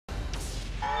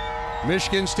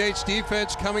Michigan State's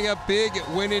defense coming up big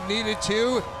when it needed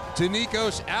to.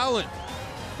 Denicos Allen,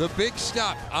 the big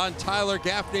stop on Tyler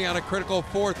Gaffney on a critical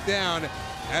fourth down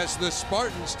as the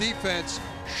Spartans defense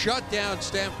shut down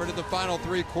Stanford in the final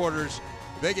three quarters.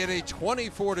 They get a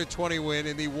 24-20 win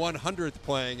in the 100th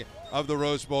playing of the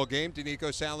Rose Bowl game.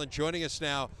 Denicos Allen joining us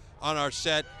now on our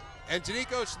set. And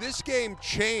Denicos, this game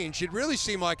changed. It really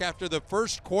seemed like after the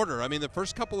first quarter, I mean, the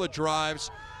first couple of drives,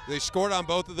 they scored on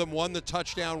both of them, won the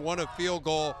touchdown, won a field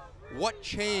goal. What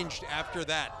changed after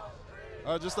that?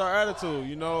 Just our attitude.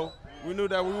 You know, we knew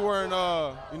that we weren't,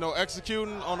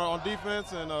 executing on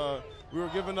defense, and we were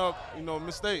giving up,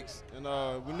 mistakes. And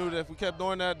we knew that if we kept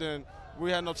doing that, then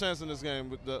we had no chance in this game.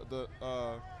 With the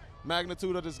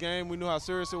magnitude of this game, we knew how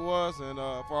serious it was, and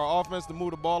for our offense to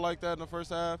move the ball like that in the first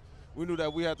half, we knew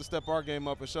that we had to step our game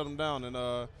up and shut them down.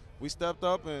 And we stepped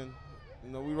up, and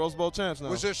we Rose Bowl champs now.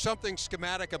 Was there something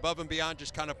schematic above and beyond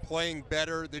just kind of playing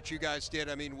better that you guys did?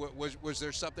 I mean, was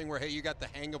there something where, hey, you got the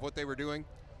hang of what they were doing?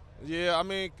 Yeah, I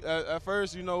mean, at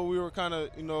first, we were kind of,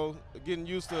 getting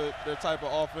used to their type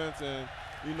of offense and,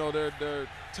 their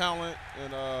talent.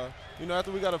 And,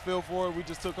 after we got a feel for it, we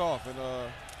just took off. And,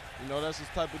 that's the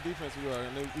type of defense we are.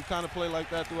 And we kind of play like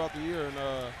that throughout the year.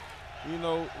 And,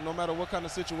 no matter what kind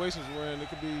of situations we're in, it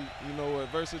could be,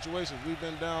 adverse situations. We've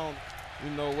been down,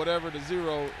 whatever the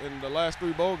zero in the last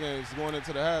three bowl games going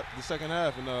into the second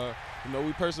half. And,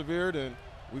 we persevered and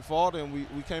we fought and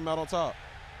we came out on top.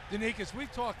 Denicos, we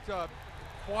talked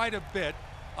quite a bit,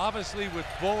 obviously with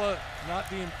Bulla not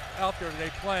being out there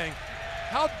today playing,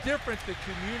 how different the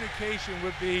communication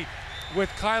would be with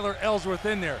Kyler Ellsworth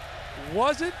in there.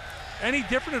 Was it any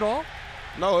different at all?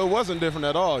 No, it wasn't different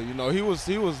at all. He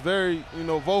was very,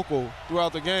 vocal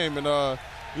throughout the game. And,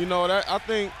 that I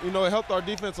think, it helped our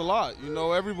defense a lot.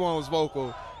 Everyone was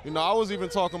vocal. I was even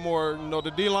talking more,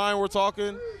 the D-line were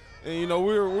talking. And,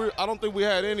 I don't think we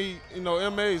had any,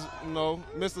 MAs,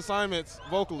 missed assignments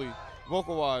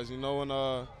vocal-wise,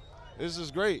 and it's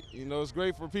just great. It's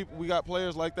great for people. We got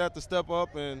players like that to step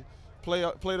up and play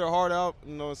their heart out,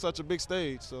 in such a big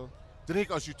stage. So.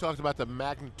 Denicos, you talked about the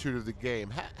magnitude of the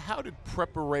game. How did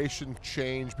preparation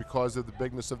change because of the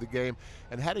bigness of the game,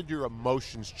 and how did your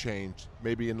emotions change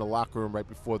maybe in the locker room right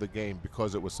before the game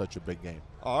because it was such a big game?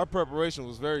 Our preparation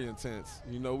was very intense.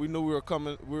 We knew we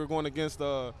were going against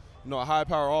a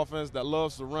high-power offense that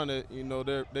loves to run it.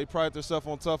 They pride themselves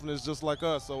on toughness just like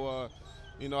us. So,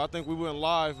 I think we went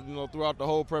live, throughout the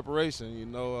whole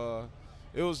preparation.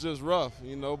 It was just rough,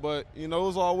 but it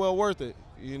was all well worth it.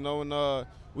 And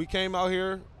we came out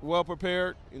here well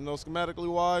prepared,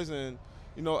 schematically wise and,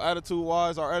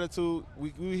 attitude-wise. Our attitude,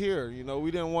 we here.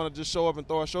 We didn't want to just show up and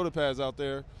throw our shoulder pads out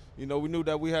there. We knew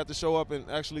that we had to show up and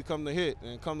actually come to hit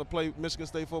and come to play Michigan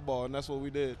State football, and that's what we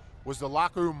did. Was the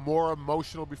locker room more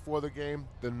emotional before the game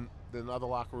than other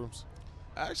locker rooms?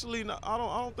 Actually, no, I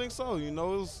don't think so.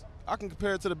 I can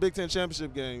compare it to the Big Ten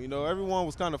championship game. Everyone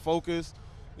was kind of focused,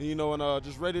 and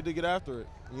just ready to get after it.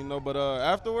 But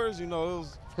afterwards, it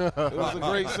was a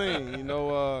great scene.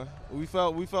 We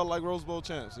felt like Rose Bowl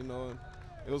champs.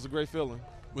 It was a great feeling.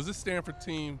 Was this Stanford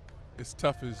team as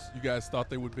tough as you guys thought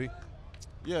they would be?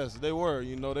 Yes, they were.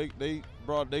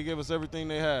 They gave us everything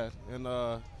they had, and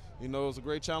it was a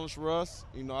great challenge for us.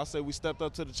 I say we stepped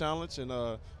up to the challenge, and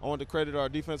I want to credit our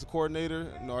defensive coordinator,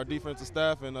 our defensive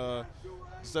staff, and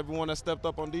just everyone that stepped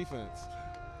up on defense.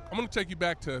 I'm going to take you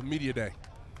back to media day.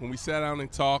 When we sat down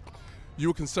and talked, you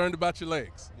were concerned about your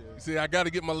legs. Yeah. You say, I got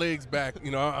to get my legs back.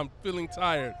 I'm feeling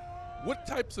tired. What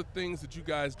types of things did you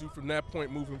guys do from that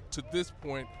point moving to this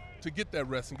point to get that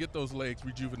rest and get those legs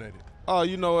rejuvenated?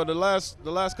 The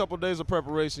last couple of days of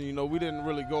preparation, we didn't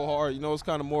really go hard. It's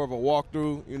kind of more of a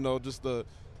walkthrough, just to,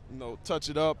 touch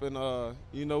it up. And,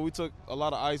 we took a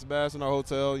lot of ice baths in our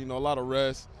hotel, a lot of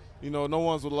rest. No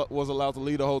one was allowed to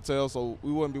leave the hotel, so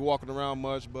we wouldn't be walking around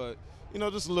much. But,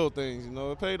 just little things,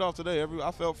 it paid off today.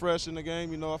 I felt fresh in the game,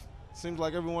 seems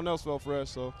like everyone else felt fresh,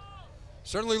 so.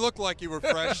 Certainly looked like you were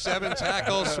fresh. 7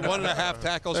 tackles, 1.5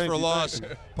 tackles for a loss.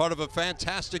 Part of a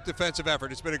fantastic defensive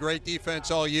effort. It's been a great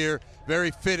defense all year. Very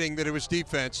fitting that it was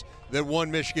defense that won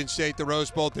Michigan State the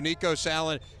Rose Bowl. Denicos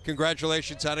Allen,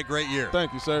 congratulations on a great year.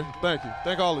 Thank you, sir. Thank you.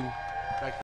 Thank all of you.